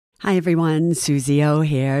Hi everyone, Susie O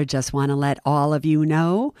here. Just want to let all of you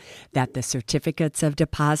know that the certificates of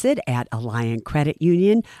deposit at Alliant Credit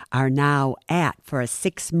Union are now at, for a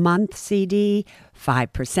 6-month CD,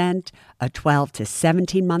 5%, a 12 to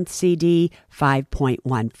 17-month CD,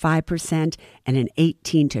 5.15%, and an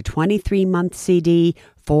 18 to 23-month CD,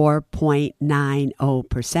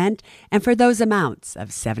 4.90%. And for those amounts of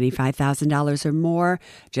 $75,000 or more,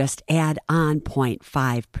 just add on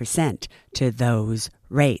 0.5% to those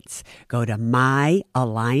rates. Go to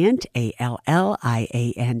myalliant,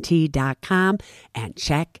 ALLIANT.com and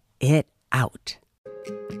check it out.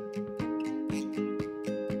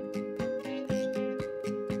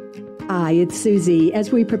 Hi, it's Susie.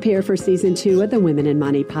 As we prepare for Season 2 of the Women in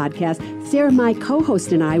Money podcast, Sarah, my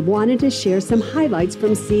co-host, and I wanted to share some highlights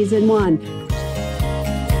from Season 1.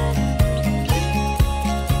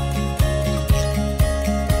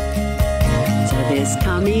 So this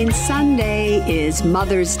coming Sunday is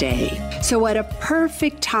Mother's Day. So what a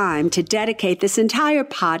perfect time to dedicate this entire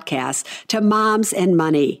podcast to moms and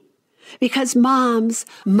money. Because moms,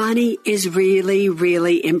 money is really,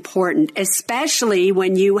 really important, especially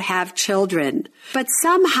when you have children. But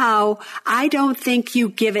somehow, I don't think you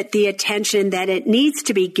give it the attention that it needs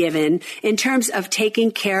to be given in terms of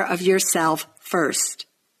taking care of yourself first.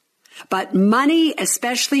 But money,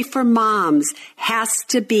 especially for moms, has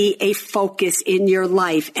to be a focus in your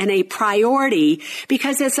life and a priority,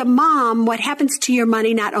 because as a mom, what happens to your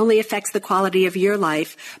money not only affects the quality of your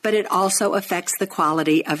life, but it also affects the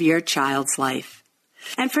quality of your child's life.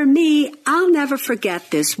 And for me, I'll never forget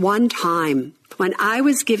this one time when I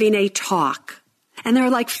was giving a talk. And there were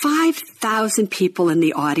like 5,000 people in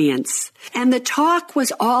the audience. And the talk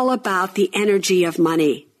was all about the energy of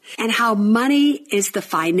money and how money is the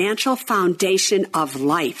financial foundation of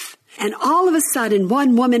life. And all of a sudden,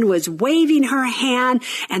 one woman was waving her hand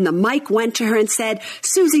and the mic went to her and said,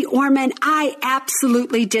 "Susie Orman, I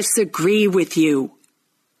absolutely disagree with you."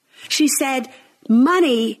 She said,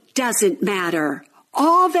 "Money doesn't matter.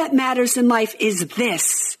 All that matters in life is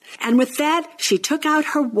this." And with that, she took out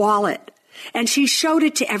her wallet and she showed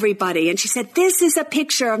it to everybody. And she said, "This is a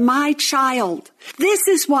picture of my child. This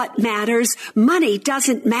is what matters. Money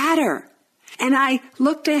doesn't matter." And I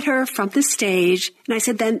looked at her from the stage and I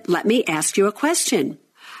said, "Then let me ask you a question.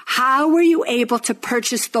 How were you able to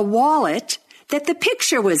purchase the wallet that the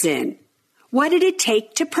picture was in? What did it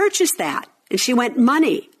take to purchase that?" And she went,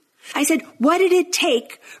 "Money." I said, "What did it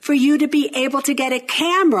take for you to be able to get a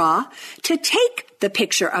camera to take the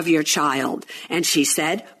picture of your child?" And she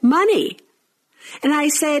said, "Money." And I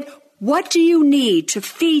said, "What do you need to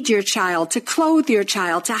feed your child, to clothe your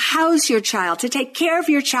child, to house your child, to take care of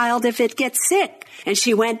your child if it gets sick?" And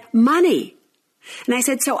she went, "Money." And I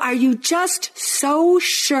said, "So are you just so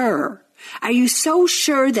sure? Are you so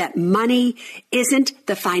sure that money isn't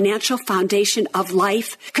the financial foundation of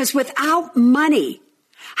life? Because without money,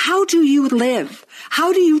 how do you live?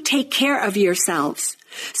 How do you take care of yourselves?"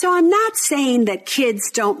 So I'm not saying that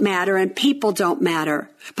kids don't matter and people don't matter,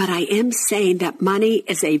 but I am saying that money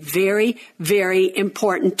is a very, very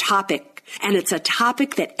important topic. And it's a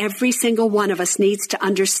topic that every single one of us needs to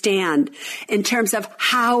understand in terms of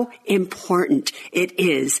how important it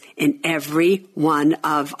is in every one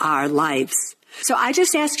of our lives. So I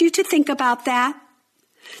just ask you to think about that,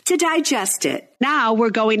 to digest it. Now we're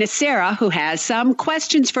going to Sarah, who has some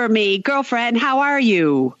questions for me. Girlfriend, how are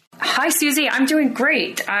you? Hi, Susie. I'm doing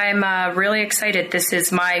great. I'm really excited. This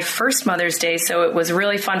is my first Mother's Day, so it was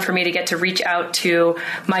really fun for me to get to reach out to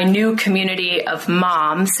my new community of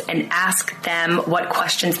moms and ask them what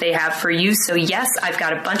questions they have for you. So yes, I've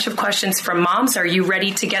got a bunch of questions from moms. Are you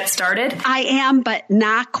ready to get started? I am, but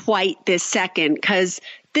not quite this second, because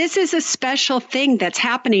this is a special thing that's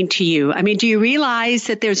happening to you. I mean, do you realize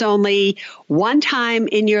that there's only one time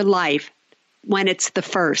in your life when it's the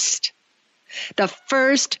first? The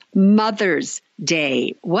first Mother's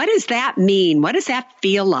Day. What does that mean? What does that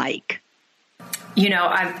feel like? You know,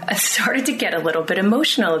 I've started to get a little bit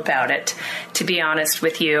emotional about it, to be honest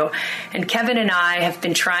with you. And Kevin and I have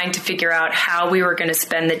been trying to figure out how we were going to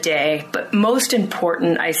spend the day. But most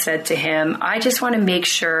important, I said to him, I just want to make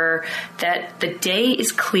sure that the day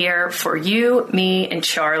is clear for you, me, and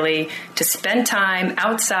Charlie to spend time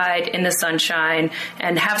outside in the sunshine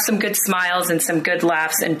and have some good smiles and some good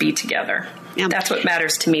laughs and be together. Yeah. That's what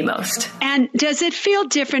matters to me most. And does it feel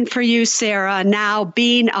different for you, Sarah, now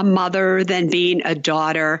being a mother than being a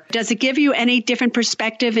daughter? Does it give you any different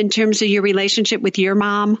perspective in terms of your relationship with your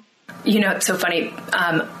mom? You know, it's so funny.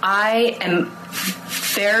 I am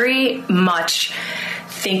very much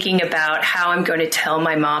thinking about how I'm going to tell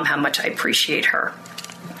my mom how much I appreciate her.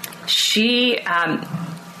 She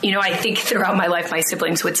I think throughout my life, my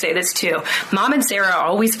siblings would say this too. Mom and Sarah are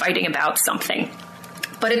always fighting about something.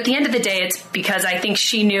 But at the end of the day, it's because I think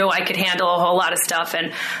she knew I could handle a whole lot of stuff,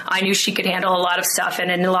 and I knew she could handle a lot of stuff.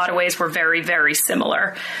 And in a lot of ways, we're very, very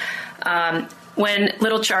similar. When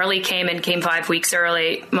little Charlie came 5 weeks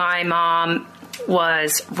early, my mom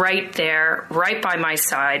was right there, right by my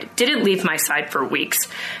side, didn't leave my side for weeks,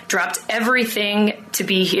 dropped everything to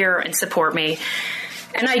be here and support me.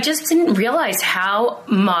 And I just didn't realize how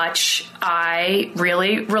much I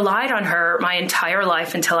really relied on her my entire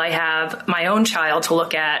life until I have my own child to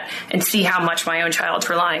look at and see how much my own child's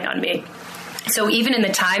relying on me. So even in the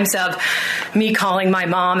times of me calling my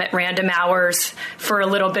mom at random hours for a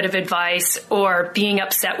little bit of advice, or being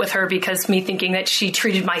upset with her because me thinking that she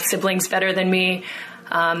treated my siblings better than me,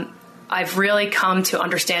 I've really come to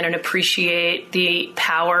understand and appreciate the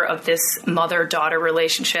power of this mother-daughter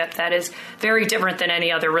relationship that is very different than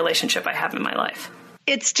any other relationship I have in my life.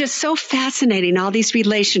 It's just so fascinating, all these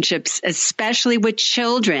relationships, especially with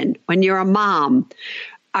children, when you're a mom,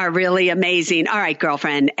 are really amazing. All right,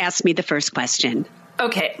 girlfriend, ask me the first question.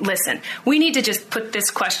 Okay, listen, we need to just put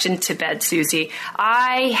this question to bed, Susie.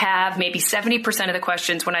 I have maybe 70% of the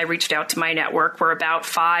questions when I reached out to my network were about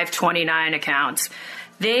 529 accounts.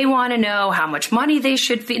 They want to know how much money they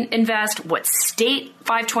should invest, what state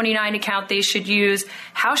 529 account they should use,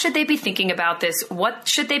 how should they be thinking about this, what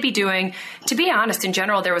should they be doing. To be honest, in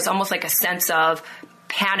general, there was almost like a sense of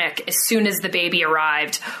panic as soon as the baby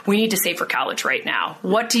arrived. We need to save for college right now.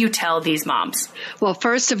 What do you tell these moms? Well,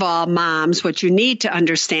 first of all, moms, what you need to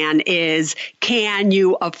understand is, can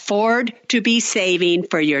you afford to be saving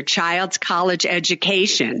for your child's college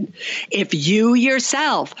education if you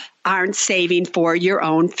yourself aren't saving for your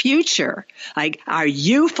own future? Like, are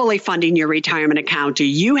you fully funding your retirement account? Do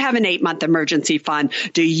you have an 8-month emergency fund?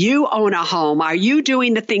 Do you own a home? Are you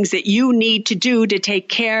doing the things that you need to do to take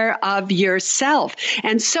care of yourself?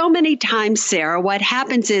 And so many times, Sarah, what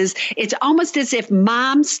happens is it's almost as if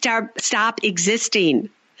moms stop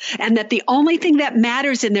existing, and that the only thing that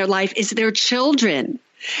matters in their life is their children.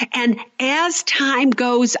 And as time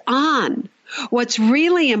goes on, what's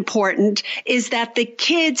really important is that the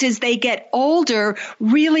kids, as they get older,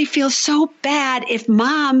 really feel so bad if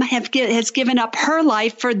mom has given up her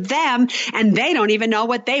life for them, and they don't even know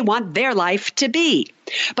what they want their life to be.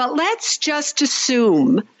 But let's just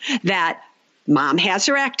assume that mom has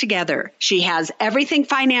her act together. She has everything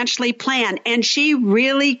financially planned, and she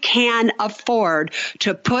really can afford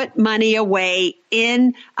to put money away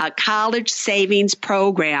in a college savings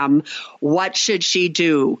program. What should she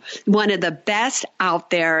do? One of the best out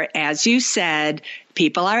there, as you said,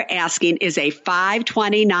 people are asking, is a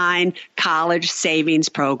 529 college savings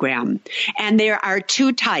program. And there are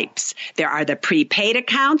two types. There are the prepaid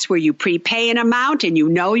accounts where you prepay an amount and you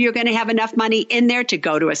know you're going to have enough money in there to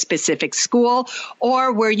go to a specific school,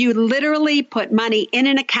 or where you literally put money in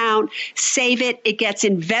an account, save it, it gets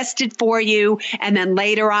invested for you, and then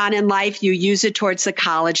later on in life you use it towards the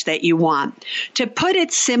college that you want. To put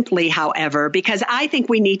it simply, however, because I think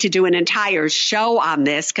we need to do an entire show on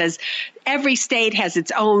this, because every state has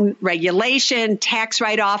its own regulation, tax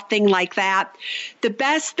write-off, thing like that. The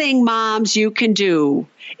best thing, moms, you can do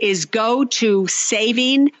is go to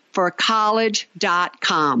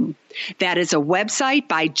savingforcollege.com. That is a website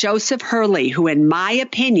by Joseph Hurley, who, in my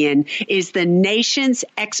opinion, is the nation's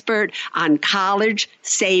expert on college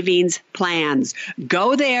savings plans.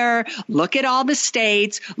 Go there, look at all the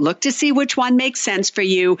states, look to see which one makes sense for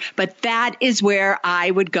you, but that is where I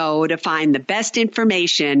would go to find the best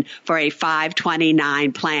information for a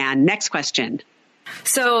 529 plan. Next question.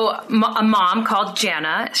 So a mom called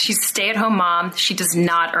Jana, she's a stay-at-home mom. She does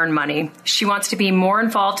not earn money. She wants to be more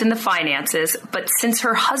involved in the finances, but since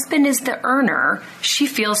her husband is the earner, she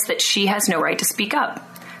feels that she has no right to speak up.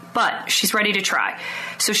 But she's ready to try.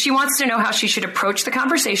 So she wants to know how she should approach the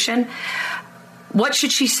conversation. What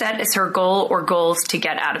should she set as her goal or goals to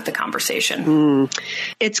get out of the conversation?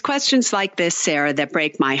 It's questions like this, Sarah, that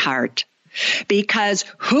break my heart. Because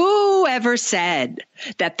whoever said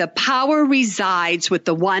that the power resides with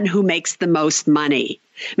the one who makes the most money?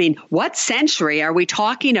 I mean, what century are we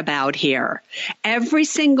talking about here? Every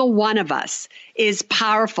single one of us is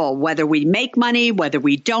powerful, whether we make money, whether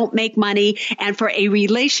we don't make money. And for a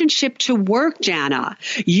relationship to work, Jana,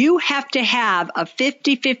 you have to have a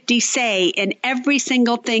 50-50 say in every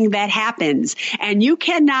single thing that happens. And you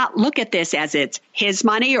cannot look at this as it's his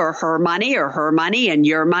money or her money and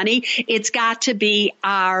your money. It's got to be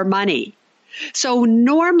our money. So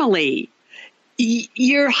normally,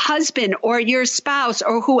 your husband or your spouse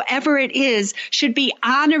or whoever it is should be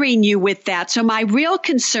honoring you with that. So my real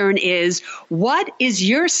concern is, what is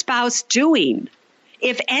your spouse doing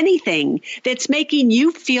if anything, that's making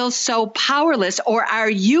you feel so powerless? Or are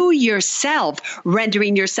you yourself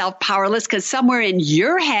rendering yourself powerless because somewhere in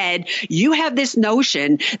your head, you have this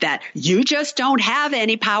notion that you just don't have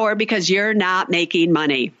any power because you're not making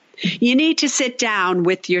money? You need to sit down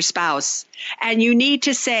with your spouse and you need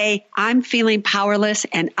to say, I'm feeling powerless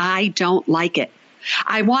and I don't like it.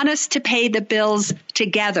 I want us to pay the bills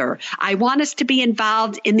together. I want us to be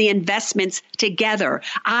involved in the investments together.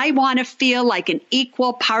 I want to feel like an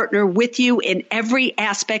equal partner with you in every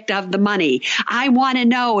aspect of the money. I want to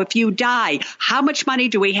know if you die, how much money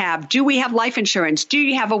do we have? Do we have life insurance? Do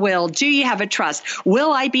you have a will? Do you have a trust?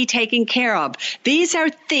 Will I be taken care of? These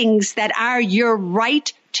are things that are your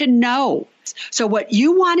right to know. So what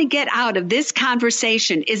you want to get out of this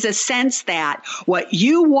conversation is a sense that what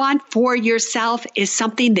you want for yourself is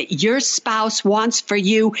something that your spouse wants for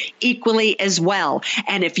you equally as well.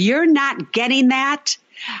 And if you're not getting that,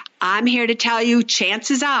 I'm here to tell you,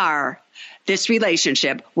 chances are this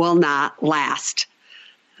relationship will not last.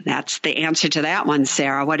 That's the answer to that one,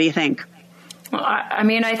 Sarah. What do you think? Well,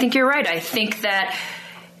 I think you're right. I think that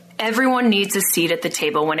everyone needs a seat at the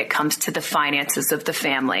table when it comes to the finances of the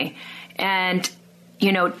family. And,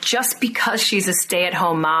 just because she's a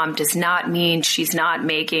stay-at-home mom does not mean she's not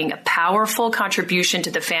making a powerful contribution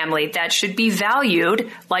to the family that should be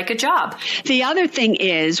valued like a job. The other thing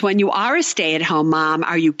is, when you are a stay-at-home mom,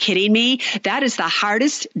 are you kidding me? That is the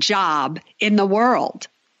hardest job in the world.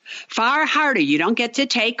 Far harder. You don't get to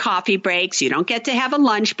take coffee breaks. You don't get to have a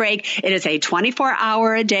lunch break. It is a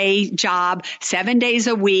 24-hour-a-day job, 7 days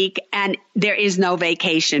a week, and there is no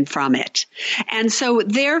vacation from it. And so,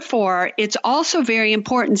 therefore, it's also very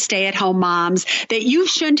important, stay-at-home moms, that you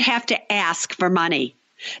shouldn't have to ask for money.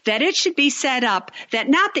 That it should be set up that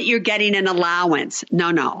not that you're getting an allowance.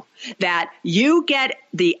 No. That you get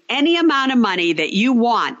any amount of money that you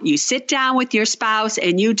want. You sit down with your spouse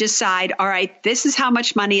and you decide, all right, this is how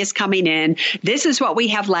much money is coming in. This is what we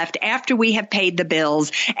have left after we have paid the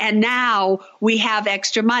bills. And now we have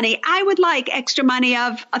extra money. I would like extra money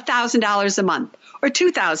of $1,000 a month or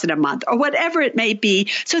 $2,000 a month or whatever it may be,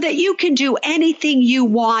 so that you can do anything you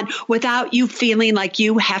want without you feeling like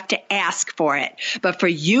you have to ask for it. But for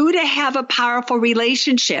you to have a powerful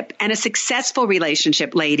relationship and a successful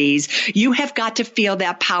relationship, ladies, you have got to feel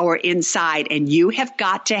that power inside, and you have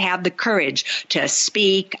got to have the courage to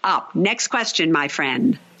speak up. Next question, my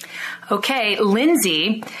friend. Okay,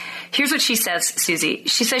 Lindsay, here's what she says, Susie.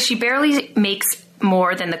 She says she barely makes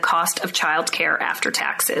more than the cost of childcare after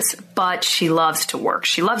taxes, but she loves to work.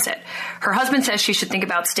 She loves it. Her husband says she should think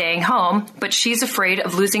about staying home, but she's afraid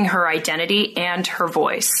of losing her identity and her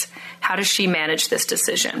voice. How does she manage this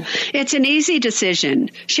decision? It's an easy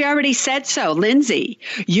decision. She already said so. Lindsay,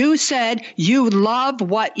 you said you love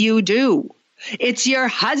what you do. It's your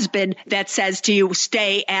husband that says to you,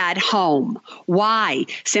 stay at home. Why?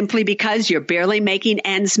 Simply because you're barely making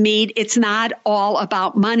ends meet. It's not all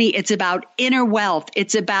about money. It's about inner wealth.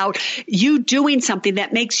 It's about you doing something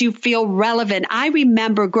that makes you feel relevant. I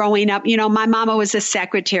remember growing up, my mama was a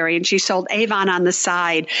secretary and she sold Avon on the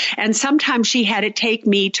side. And sometimes she had to take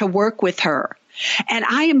me to work with her. And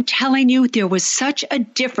I am telling you, there was such a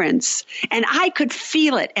difference. And I could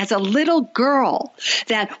feel it as a little girl,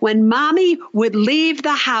 that when mommy would leave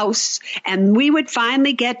the house and we would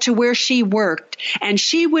finally get to where she worked and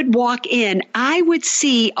she would walk in, I would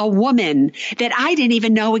see a woman that I didn't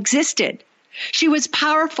even know existed. She was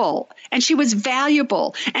powerful and she was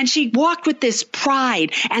valuable and she walked with this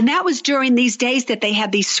pride. And that was during these days that they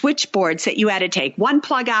had these switchboards that you had to take one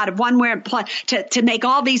plug out of one plug to make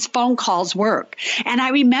all these phone calls work. And I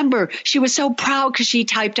remember she was so proud because she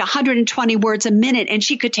typed 120 words a minute and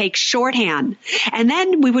she could take shorthand. And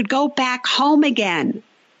then we would go back home again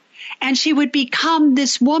and she would become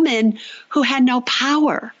this woman who had no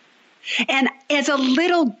power. And as a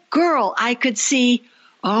little girl, I could see,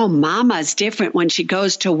 oh, mama's different when she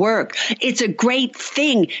goes to work. It's a great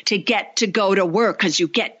thing to get to go to work because you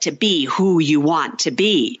get to be who you want to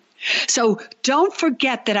be. So don't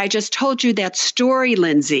forget that I just told you that story,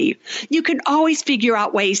 Lindsay. You can always figure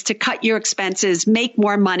out ways to cut your expenses, make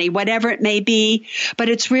more money, whatever it may be. But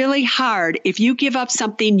it's really hard if you give up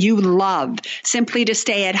something you love simply to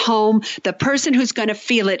stay at home. The person who's going to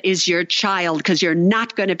feel it is your child, because you're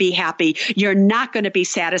not going to be happy. You're not going to be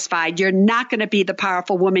satisfied. You're not going to be the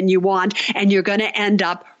powerful woman you want. And you're going to end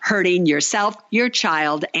up hurting yourself, your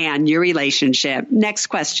child, and your relationship. Next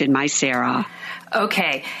question, my Sarah.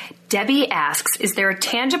 Okay. Debbie asks, is there a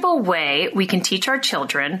tangible way we can teach our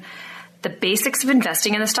children the basics of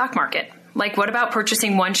investing in the stock market? Like, what about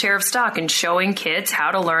purchasing one share of stock and showing kids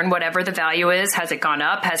how to learn whatever the value is? Has it gone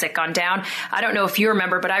up? Has it gone down? I don't know if you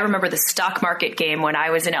remember, but I remember the stock market game when I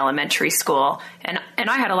was in elementary school, and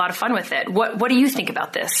I had a lot of fun with it. What do you think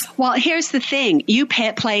about this? Well, here's the thing. You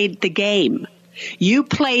played the game. You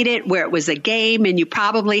played it where it was a game, and you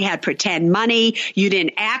probably had pretend money. You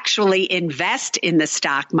didn't actually invest in the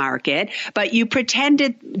stock market, but you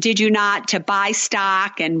pretended, did you not, to buy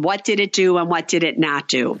stock, and what did it do and what did it not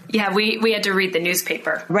do? Yeah, we had to read the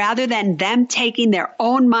newspaper. Rather than them taking their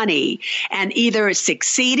own money and either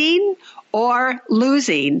succeeding or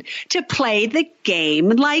losing, to play the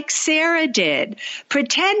game like Sarah did.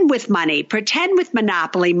 Pretend with money, pretend with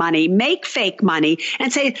Monopoly money, make fake money,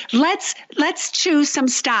 and say, let's choose some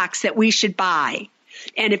stocks that we should buy.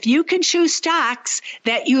 And if you can choose stocks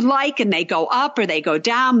that you like and they go up or they go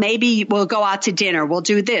down, maybe we'll go out to dinner. We'll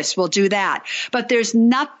do this. We'll do that. But there's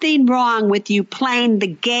nothing wrong with you playing the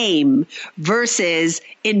game versus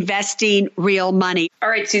investing real money. All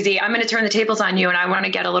right, Susie, I'm going to turn the tables on you, and I want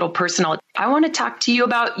to get a little personal. I want to talk to you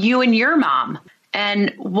about you and your mom.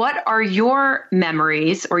 And what are your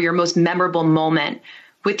memories or your most memorable moment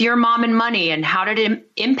with your mom and money, and how did it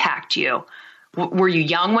impact you? Were you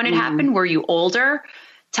young when it happened? Were you older?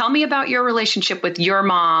 Tell me about your relationship with your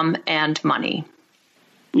mom and money.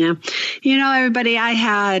 Yeah. You know, everybody, I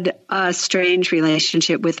had a strange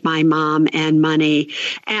relationship with my mom and money.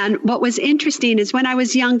 And what was interesting is when I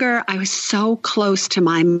was younger, I was so close to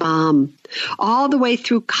my mom all the way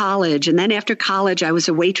through college. And then after college, I was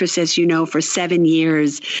a waitress, as you know, for 7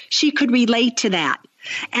 years. She could relate to that.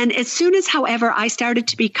 And as soon as, however, I started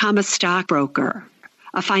to become a stockbroker,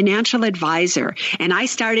 a financial advisor, and I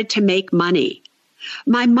started to make money,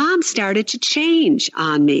 my mom started to change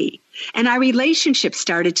on me, and our relationship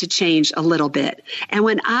started to change a little bit. And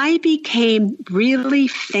when I became really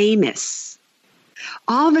famous,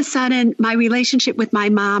 all of a sudden, my relationship with my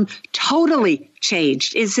mom totally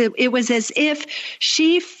changed. It was as if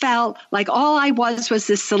she felt like all I was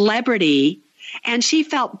this celebrity, and she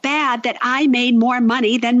felt bad that I made more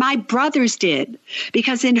money than my brothers did,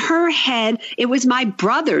 because in her head, it was my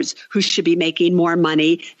brothers who should be making more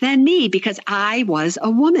money than me because I was a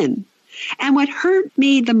woman. And what hurt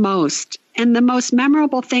me the most, and the most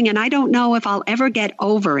memorable thing, and I don't know if I'll ever get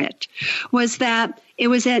over it, was that it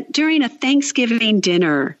was during a Thanksgiving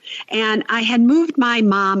dinner, and I had moved my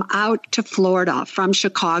mom out to Florida from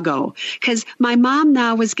Chicago because my mom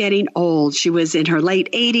now was getting old. She was in her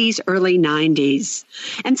late 80s, early 90s.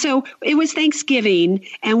 And so it was Thanksgiving,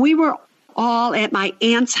 and we were all at my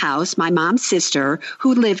aunt's house, my mom's sister,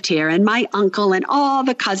 who lived here, and my uncle and all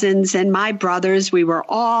the cousins and my brothers. We were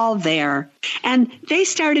all there. And they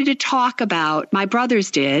started to talk about, my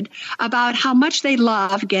brothers did, about how much they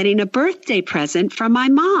love getting a birthday present from my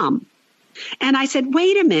mom. And I said,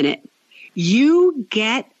 wait a minute, you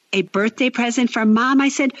get a birthday present from Mom? I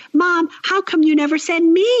said, Mom, how come you never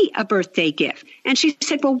send me a birthday gift? And she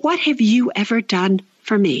said, well, what have you ever done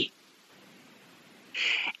for me?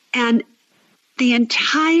 And the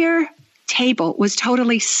entire table was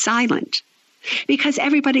totally silent because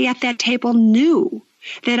everybody at that table knew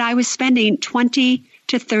that I was spending $20,000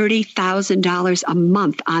 to $30,000 a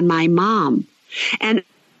month on my mom. And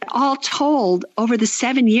all told, over the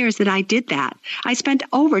 7 years that I did that, I spent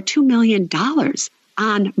over $2 million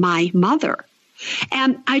on my mother.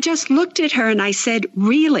 And I just looked at her and I said,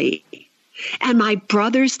 really? And my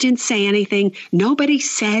brothers didn't say anything. Nobody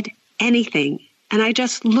said anything. And I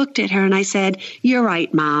just looked at her and I said, you're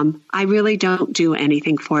right, Mom. I really don't do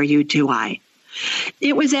anything for you, do I?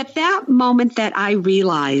 It was at that moment that I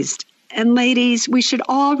realized, and ladies, we should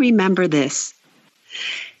all remember this.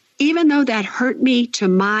 Even though that hurt me to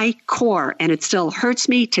my core, and it still hurts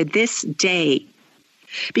me to this day,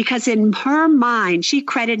 because in her mind, she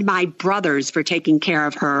credited my brothers for taking care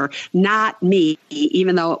of her, not me,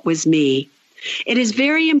 even though it was me. It is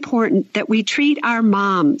very important that we treat our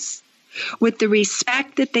moms with the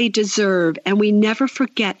respect that they deserve, and we never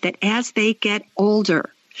forget that as they get older,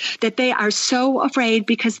 that they are so afraid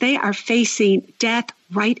because they are facing death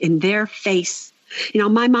right in their face. You know,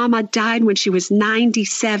 my mama died when she was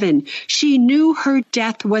 97. She knew her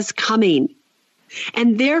death was coming.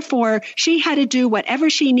 And therefore, she had to do whatever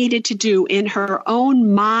she needed to do in her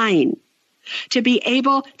own mind to be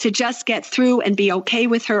able to just get through and be okay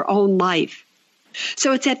with her own life.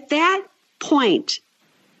 So it's at that point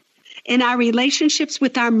in our relationships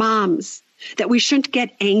with our moms that we shouldn't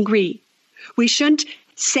get angry. We shouldn't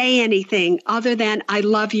say anything other than, I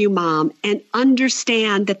love you, Mom, and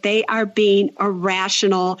understand that they are being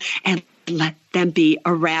irrational, and let them be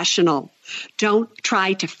irrational. Don't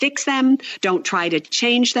try to fix them. Don't try to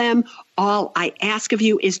change them. All I ask of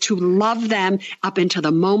you is to love them up until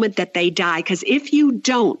the moment that they die. Because if you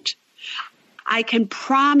don't, I can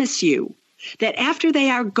promise you that after they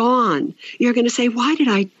are gone, you're going to say, why did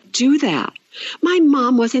I do that? My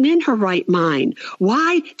mom wasn't in her right mind.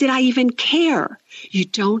 Why did I even care? You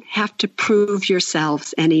don't have to prove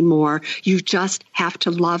yourselves anymore. You just have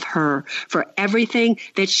to love her for everything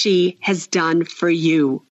that she has done for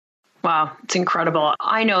you. Wow, it's incredible.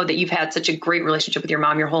 I know that you've had such a great relationship with your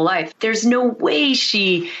mom your whole life. There's no way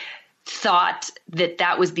she thought that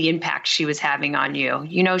that was the impact she was having on you.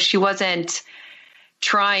 You know, she wasn't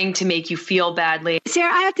trying to make you feel badly.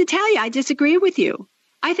 Sarah, I have to tell you, I disagree with you.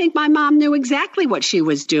 I think my mom knew exactly what she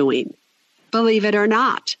was doing, believe it or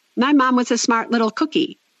not. My mom was a smart little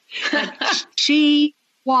cookie. But she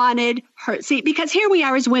wanted her, see, because here we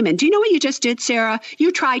are as women. Do you know what you just did, Sarah?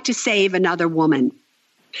 You tried to save another woman.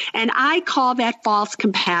 And I call that false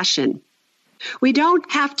compassion. We don't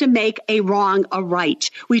have to make a wrong a right.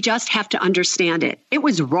 We just have to understand it. It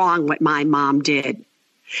was wrong what my mom did.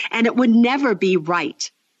 And it would never be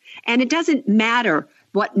right. And it doesn't matter.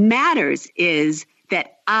 What matters is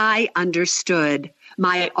that I understood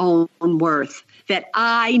my own worth, that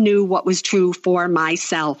I knew what was true for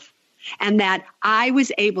myself, and that I was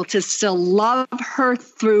able to still love her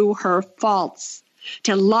through her faults,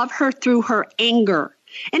 to love her through her anger.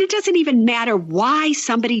 And it doesn't even matter why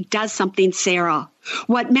somebody does something, Sarah.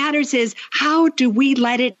 What matters is how do we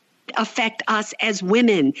let it affect us as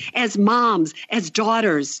women, as moms, as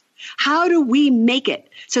daughters? How do we make it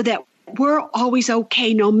so that we're always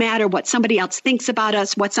okay no matter what somebody else thinks about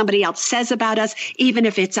us, what somebody else says about us, even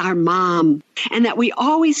if it's our mom, and that we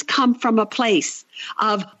always come from a place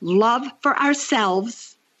of love for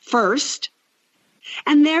ourselves first,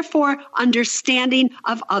 and therefore understanding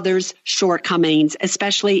of others' shortcomings,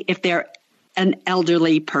 especially if they're an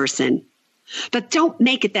elderly person. But don't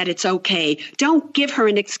make it that it's okay. Don't give her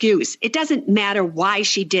an excuse. It doesn't matter why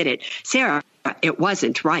she did it. Sarah, it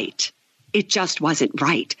wasn't right. It just wasn't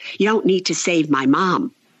right. You don't need to save my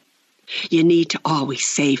mom. You need to always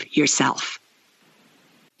save yourself.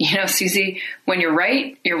 You know, Susie, when you're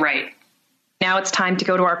right, you're right. Now it's time to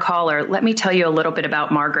go to our caller. Let me tell you a little bit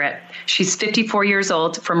about Margaret. She's 54 years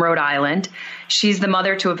old from Rhode Island. She's the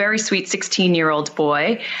mother to a very sweet 16-year-old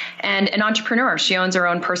boy and an entrepreneur. She owns her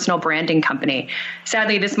own personal branding company.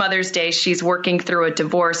 Sadly, this Mother's Day, she's working through a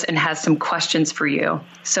divorce and has some questions for you.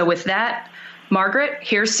 So with that, Margaret,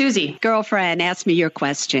 here's Susie. Girlfriend, ask me your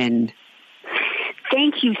question.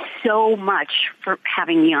 Thank you so much for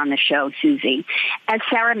having me on the show, Susie. As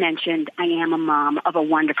Sarah mentioned, I am a mom of a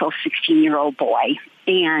wonderful 16-year-old boy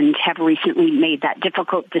and have recently made that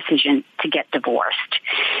difficult decision to get divorced.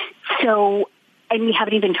 So, and we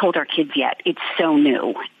haven't even told our kids yet. It's so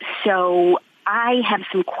new. So I have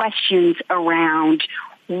some questions around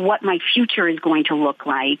what my future is going to look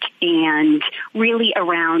like and really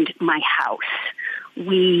around my house.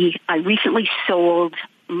 I recently sold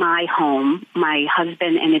my home. My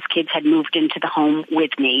husband and his kids had moved into the home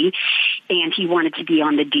with me, and he wanted to be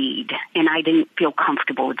on the deed, and I didn't feel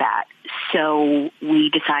comfortable with that. So we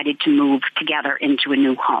decided to move together into a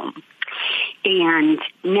new home. And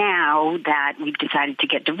now that we've decided to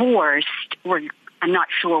get divorced, I'm not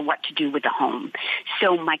sure what to do with the home.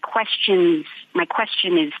 So my question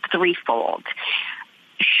is threefold.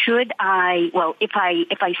 Should I, well, if I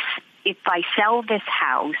sell this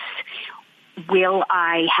house, will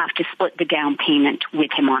I have to split the down payment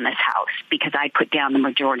with him on this house because I put down the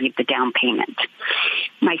majority of the down payment?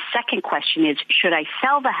 My second question is, should I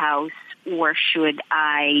sell the house or should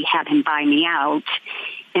I have him buy me out?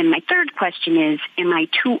 And my third question is, am I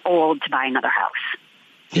too old to buy another house?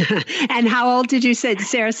 And how old did you say?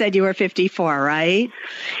 Sarah said you were 54, right?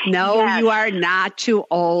 No, yes. You are not too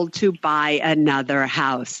old to buy another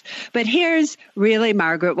house. But here's really,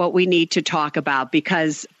 Margaret, what we need to talk about,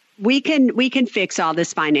 because we can fix all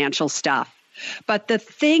this financial stuff. But the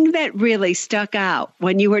thing that really stuck out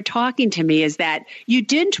when you were talking to me is that you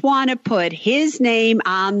didn't want to put his name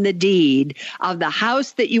on the deed of the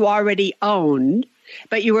house that you already owned,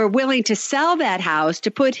 but you were willing to sell that house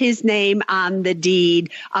to put his name on the deed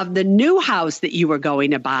of the new house that you were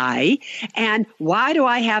going to buy. And why do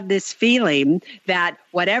I have this feeling that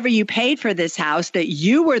whatever you paid for this house, that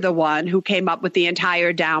you were the one who came up with the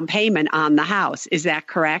entire down payment on the house? Is that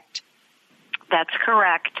correct? That's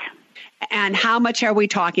correct. And how much are we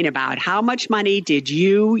talking about? How much money did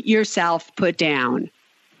you yourself put down?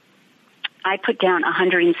 I put down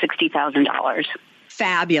 $160,000.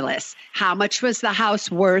 Fabulous. How much was the house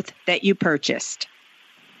worth that you purchased?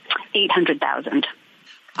 $800,000.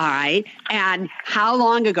 All right. And how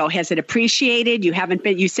long ago has it appreciated?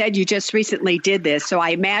 You said you just recently did this. So I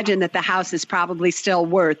imagine that the house is probably still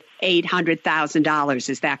worth $800,000.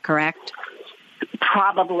 Is that correct?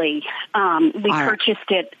 Probably. We purchased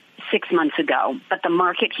it 6 months ago, but the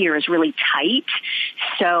market here is really tight.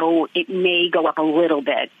 So it may go up a little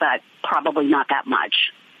bit, but probably not that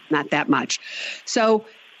much. Not that much. So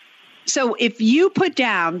if you put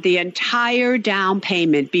down the entire down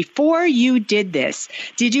payment before you did this,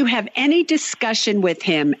 did you have any discussion with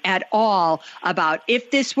him at all about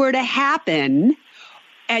if this were to happen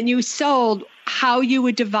and you sold, how you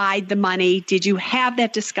would divide the money? Did you have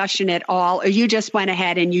that discussion at all, or you just went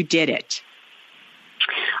ahead and you did it?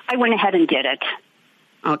 I went ahead and did it.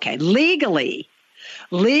 Okay. Legally,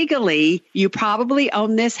 you probably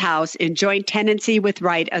own this house in joint tenancy with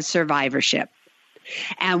right of survivorship.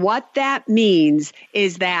 And what that means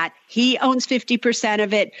is that he owns 50%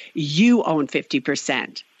 of it, you own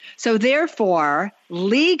 50%. So therefore,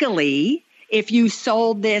 legally, if you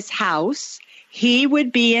sold this house, he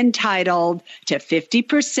would be entitled to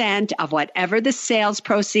 50% of whatever the sales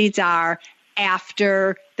proceeds are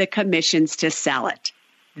after the commissions to sell it.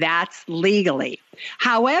 That's legally.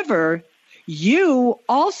 However, you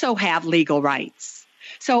also have legal rights.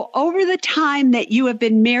 So over the time that you have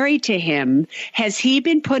been married to him, has he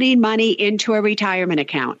been putting money into a retirement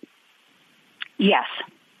account? Yes.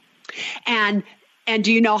 And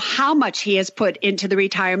do you know how much he has put into the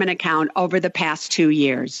retirement account over the past 2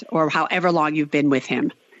 years or however long you've been with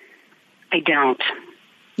him? I don't.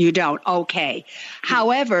 You don't? Okay.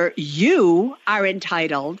 However, you are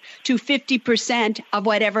entitled to 50% of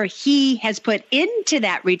whatever he has put into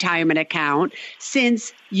that retirement account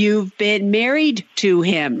since you've been married to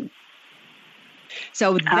him.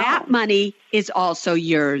 So that money is also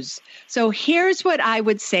yours. So here's what I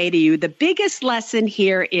would say to you. The biggest lesson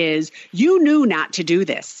here is you knew not to do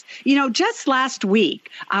this. You know, just last week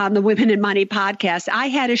on the Women in Money podcast, I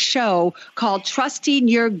had a show called Trusting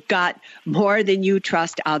Your Gut More Than You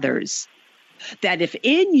Trust Others. That if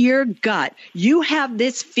in your gut you have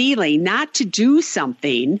this feeling not to do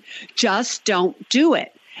something, just don't do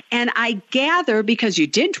it. And I gather because you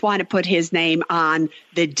didn't want to put his name on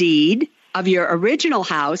the deed of your original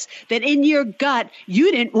house, that in your gut, you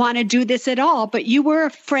didn't want to do this at all, but you were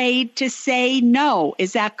afraid to say no.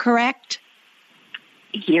 Is that correct?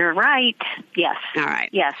 You're right. Yes. All right.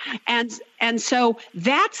 Yes. And so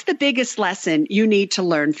that's the biggest lesson you need to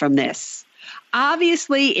learn from this.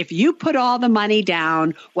 Obviously, if you put all the money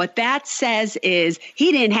down, what that says is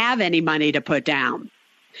he didn't have any money to put down.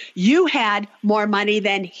 You had more money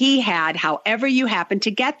than he had, however you happen to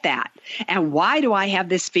get that. And why do I have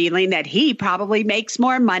this feeling that he probably makes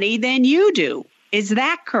more money than you do? Is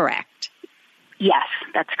that correct? Yes,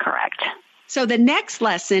 that's correct. So the next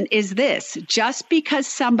lesson is this. Just because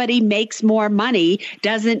somebody makes more money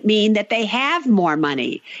doesn't mean that they have more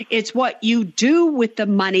money. It's what you do with the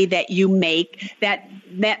money that you make that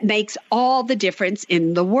makes all the difference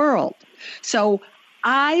in the world. So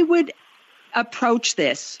I would approach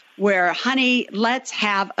this where, honey, let's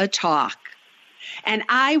have a talk. And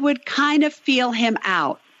I would kind of feel him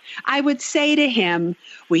out. I would say to him,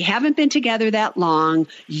 we haven't been together that long.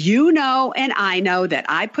 You know, and I know that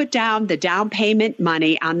I put down the down payment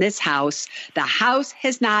money on this house. The house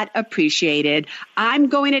has not appreciated. I'm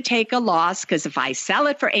going to take a loss because if I sell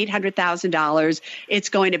it for $800,000, it's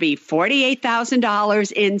going to be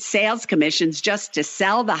 $48,000 in sales commissions just to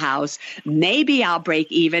sell the house. Maybe I'll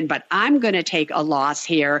break even, but I'm going to take a loss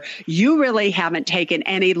here. You really haven't taken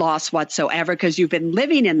any loss whatsoever because you've been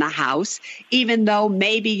living in the house, even though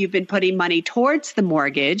maybe you've been putting money towards the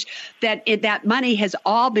mortgage, that money has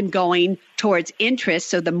all been going towards interest.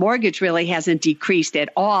 So the mortgage really hasn't decreased at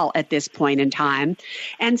all at this point in time.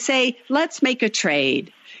 And say, let's make a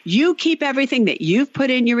trade. You keep everything that you've put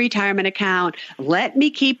in your retirement account. Let me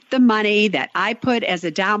keep the money that I put as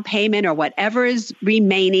a down payment or whatever is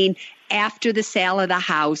remaining after the sale of the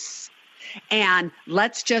house. And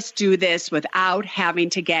let's just do this without having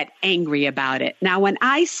to get angry about it. Now, when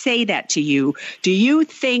I say that to you, do you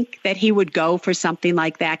think that he would go for something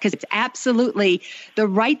like that? Because it's absolutely the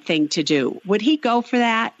right thing to do. Would he go for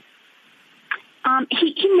that?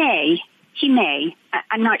 He may. He may.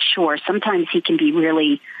 I'm not sure. Sometimes he can be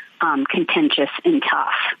really contentious and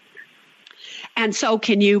tough. And so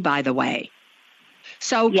can you, by the way.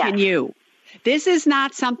 So can you. This is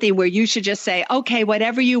not something where you should just say, okay,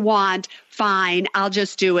 whatever you want, fine, I'll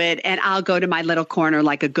just do it, and I'll go to my little corner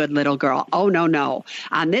like a good little girl. Oh, no.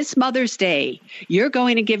 On this Mother's Day, you're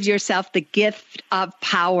going to give yourself the gift of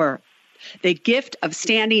power, the gift of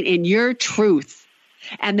standing in your truth.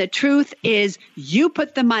 And the truth is you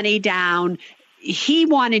put the money down. he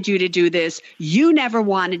wanted you to do this, you never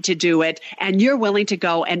wanted to do it, and you're willing to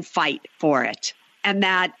go and fight for it. And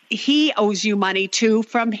that he owes you money too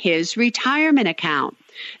from his retirement account.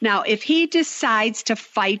 Now, if he decides to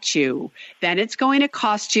fight you, then it's going to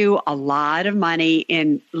cost you a lot of money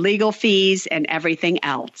in legal fees and everything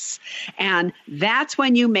else. And that's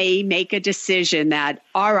when you may make a decision that,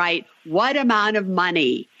 all right, what amount of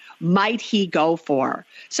money might he go for?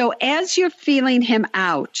 So as you're feeling him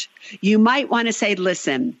out, you might want to say,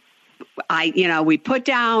 listen, we put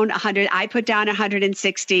down 100, I put down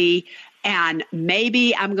 160, and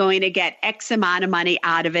maybe I'm going to get X amount of money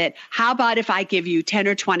out of it. How about if I give you $10,000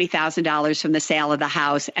 or $20,000 from the sale of the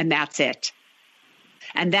house, and that's it?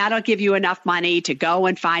 And that'll give you enough money to go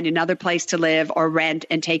and find another place to live or rent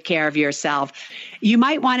and take care of yourself. You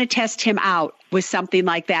might want to test him out with something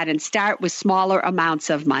like that and start with smaller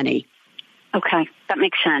amounts of money. Okay, that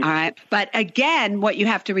makes sense. All right. But again, what you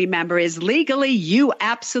have to remember is legally, you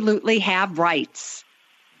absolutely have rights.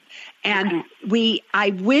 And I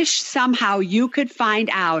wish somehow you could find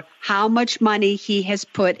out how much money he has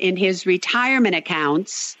put in his retirement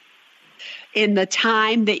accounts in the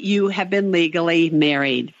time that you have been legally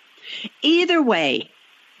married. Either way,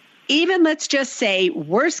 even let's just say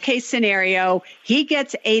worst case scenario, he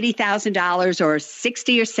gets $80,000 or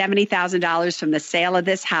 $60,000 or $70,000 from the sale of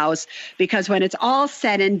this house, because when it's all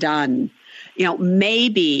said and done,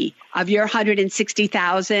 maybe of your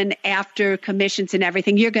 $160,000 after commissions and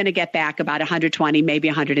everything, you're going to get back about $120,000, maybe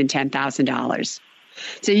 $110,000.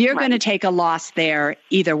 So you're going to take a loss there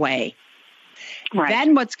either way. Right.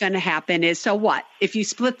 Then what's going to happen is, so what? If you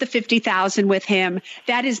split the $50,000 with him,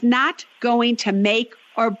 that is not going to make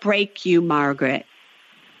or break you, Margaret.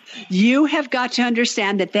 You have got to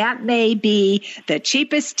understand that may be the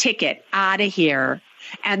cheapest ticket out of here,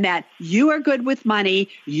 and that you are good with money,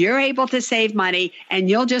 you're able to save money, and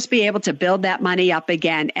you'll just be able to build that money up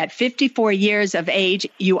again. At 54 years of age,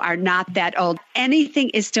 you are not that old. Anything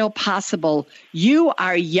is still possible. You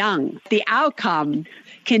are young. The outcome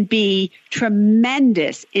can be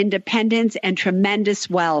tremendous independence and tremendous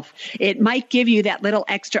wealth. It might give you that little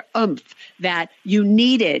extra oomph that you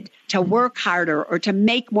needed to work harder or to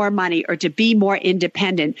make more money or to be more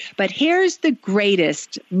independent. But here's the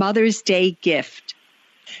greatest Mother's Day gift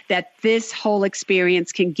that this whole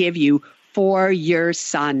experience can give you for your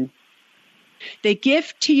son. The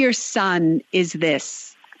gift to your son is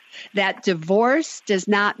this: that divorce does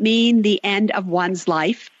not mean the end of one's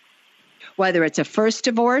life, whether it's a first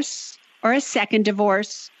divorce or a second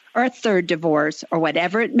divorce or a third divorce or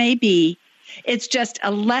whatever it may be. It's just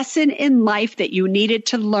a lesson in life that you needed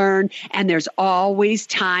to learn, and there's always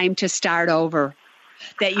time to start over.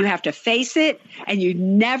 That you have to face it, and you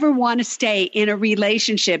never want to stay in a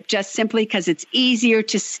relationship just simply because it's easier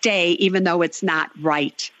to stay even though it's not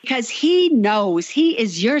right. Because he knows, he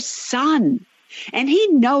is your son, and he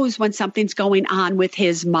knows when something's going on with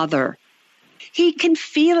his mother. He can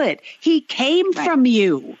feel it. He came from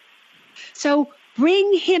you. So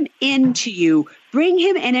bring him into you. Bring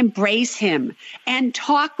him and embrace him and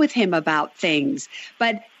talk with him about things.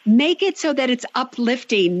 But make it so that it's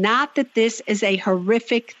uplifting, not that this is a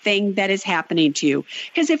horrific thing that is happening to you.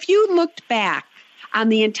 Because if you looked back on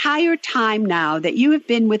the entire time now that you have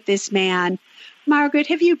been with this man, Margaret,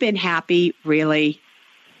 have you been happy, really?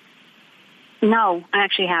 No, I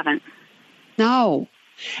actually haven't. No.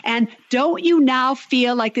 And don't you now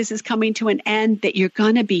feel like this is coming to an end, that you're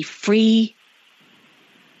going to be free?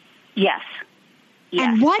 Yes.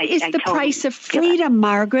 And what is the price of freedom,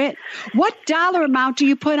 Margaret? What dollar amount do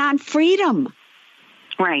you put on freedom?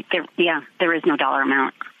 Right. There is no dollar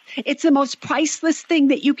amount. It's the most priceless thing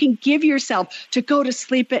that you can give yourself, to go to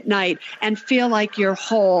sleep at night and feel like you're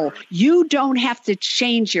whole. You don't have to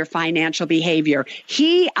change your financial behavior.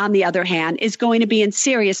 He, on the other hand, is going to be in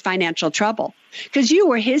serious financial trouble because you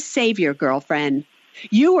were his savior, girlfriend.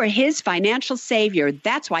 You were his financial savior.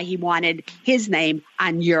 That's why he wanted his name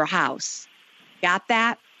on your house. Got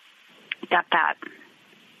that? Got that.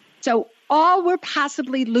 So all we're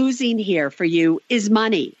possibly losing here for you is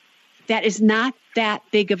money. That is not that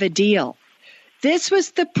big of a deal. This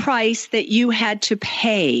was the price that you had to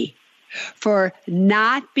pay for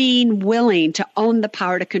not being willing to own the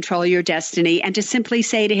power to control your destiny and to simply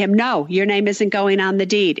say to him, no, your name isn't going on the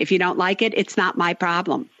deed. If you don't like it, it's not my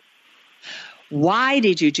problem. Why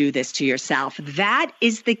did you do this to yourself? That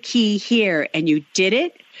is the key here. And you did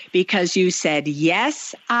it because you said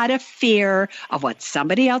yes out of fear of what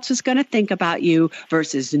somebody else was going to think about you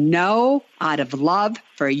versus no out of love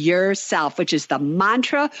for yourself, which is the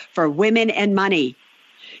mantra for women and money.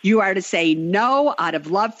 You are to say no out of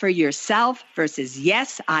love for yourself versus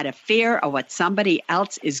yes out of fear of what somebody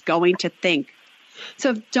else is going to think.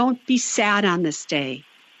 So don't be sad on this day.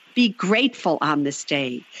 Be grateful on this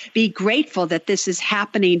day. Be grateful that this is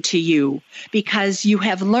happening to you because you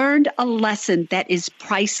have learned a lesson that is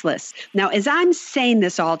priceless. Now, as I'm saying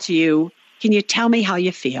this all to you, can you tell me how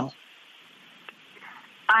you feel?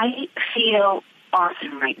 I feel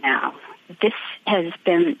awesome right now. This has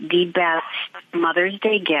been the best Mother's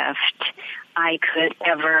Day gift I could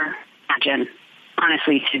ever imagine.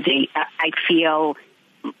 Honestly, Susie, I feel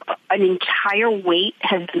an entire weight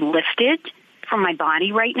has been lifted from my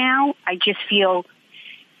body right now. I feel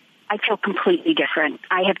completely different.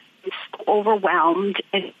 I have been so overwhelmed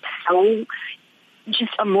and so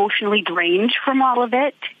just emotionally drained from all of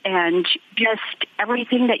it. And just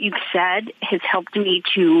everything that you've said has helped me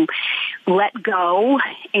to let go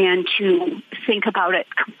and to think about it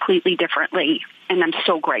completely differently. And I'm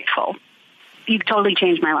so grateful. You've totally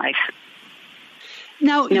changed my life.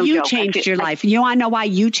 No, you changed your life. You want to know why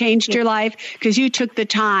you changed your life? Because you took the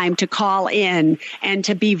time to call in and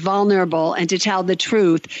to be vulnerable and to tell the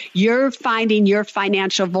truth. You're finding your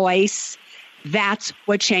financial voice. That's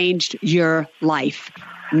what changed your life.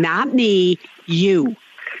 Not me, you.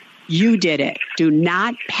 You did it. Do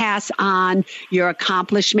not pass on your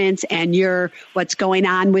accomplishments and what's going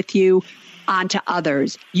on with you onto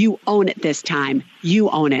others. You own it this time. You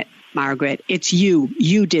own it. Margaret, it's you.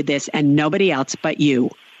 You did this and nobody else but you.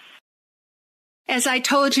 As I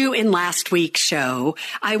told you in last week's show,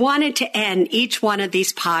 I wanted to end each one of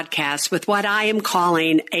these podcasts with what I am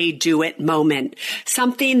calling a do it moment.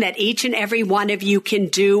 Something that each and every one of you can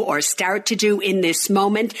do or start to do in this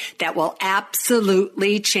moment that will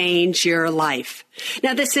absolutely change your life.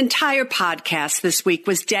 Now, this entire podcast this week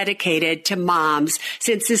was dedicated to moms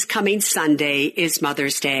since this coming Sunday is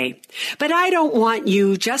Mother's Day. But I don't want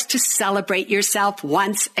you just to celebrate yourself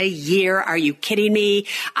once a year. Are you kidding me?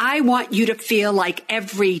 I want you to feel like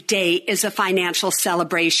every day is a financial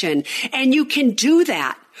celebration. And you can do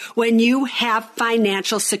that when you have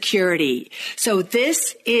financial security. So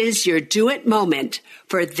this is your do it moment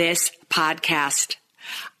for this podcast.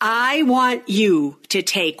 I want you to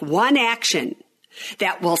take one action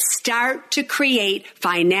that will start to create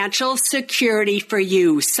financial security for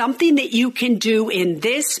you, something that you can do in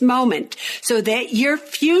this moment so that your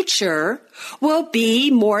future will be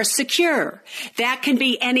more secure. That can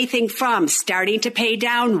be anything from starting to pay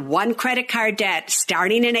down one credit card debt,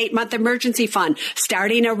 starting an 8-month emergency fund,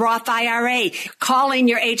 starting a Roth IRA, calling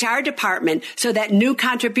your HR department so that new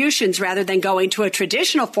contributions, rather than going to a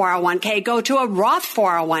traditional 401k, go to a Roth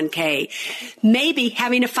 401k. Maybe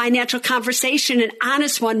having a financial conversation, an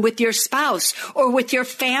honest one with your spouse or with your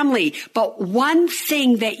family. But one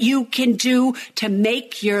thing that you can do to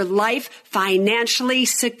make your life financially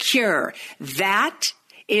secure, that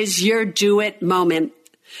is your do it moment.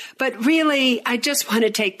 But really, I just want to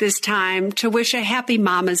take this time to wish a happy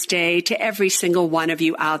Mama's Day to every single one of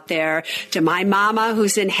you out there. To my mama,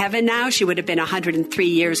 who's in heaven now, she would have been 103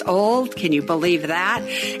 years old. Can you believe that?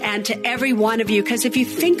 And to every one of you, because if you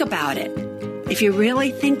think about it, if you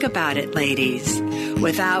really think about it, ladies,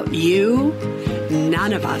 without you,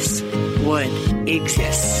 none of us would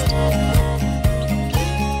exist.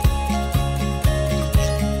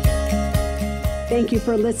 Thank you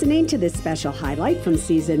for listening to this special highlight from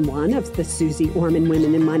Season 1 of the Susie Orman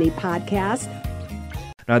Women and Money podcast.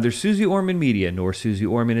 Neither Susie Orman Media nor Susie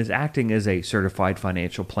Orman is acting as a certified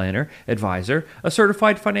financial planner, advisor, a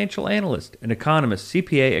certified financial analyst, an economist,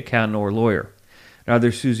 CPA, accountant, or lawyer.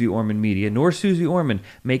 Neither Susie Orman Media nor Susie Orman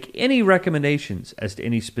make any recommendations as to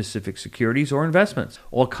any specific securities or investments.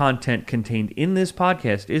 All content contained in this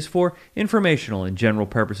podcast is for informational and general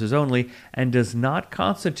purposes only and does not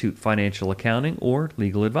constitute financial accounting or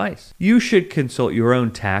legal advice. You should consult your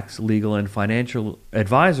own tax, legal, and financial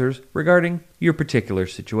advisors regarding your particular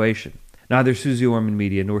situation. Neither Susie Orman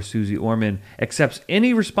Media nor Susie Orman accepts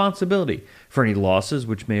any responsibility for any losses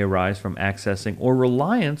which may arise from accessing or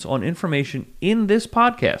reliance on information in this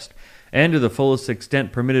podcast. And to the fullest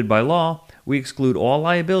extent permitted by law, we exclude all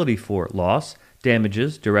liability for loss,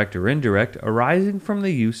 damages, direct or indirect, arising from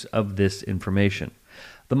the use of this information.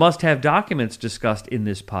 The must-have documents discussed in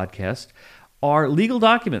this podcast are legal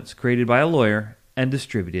documents created by a lawyer and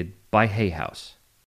distributed by Hay House.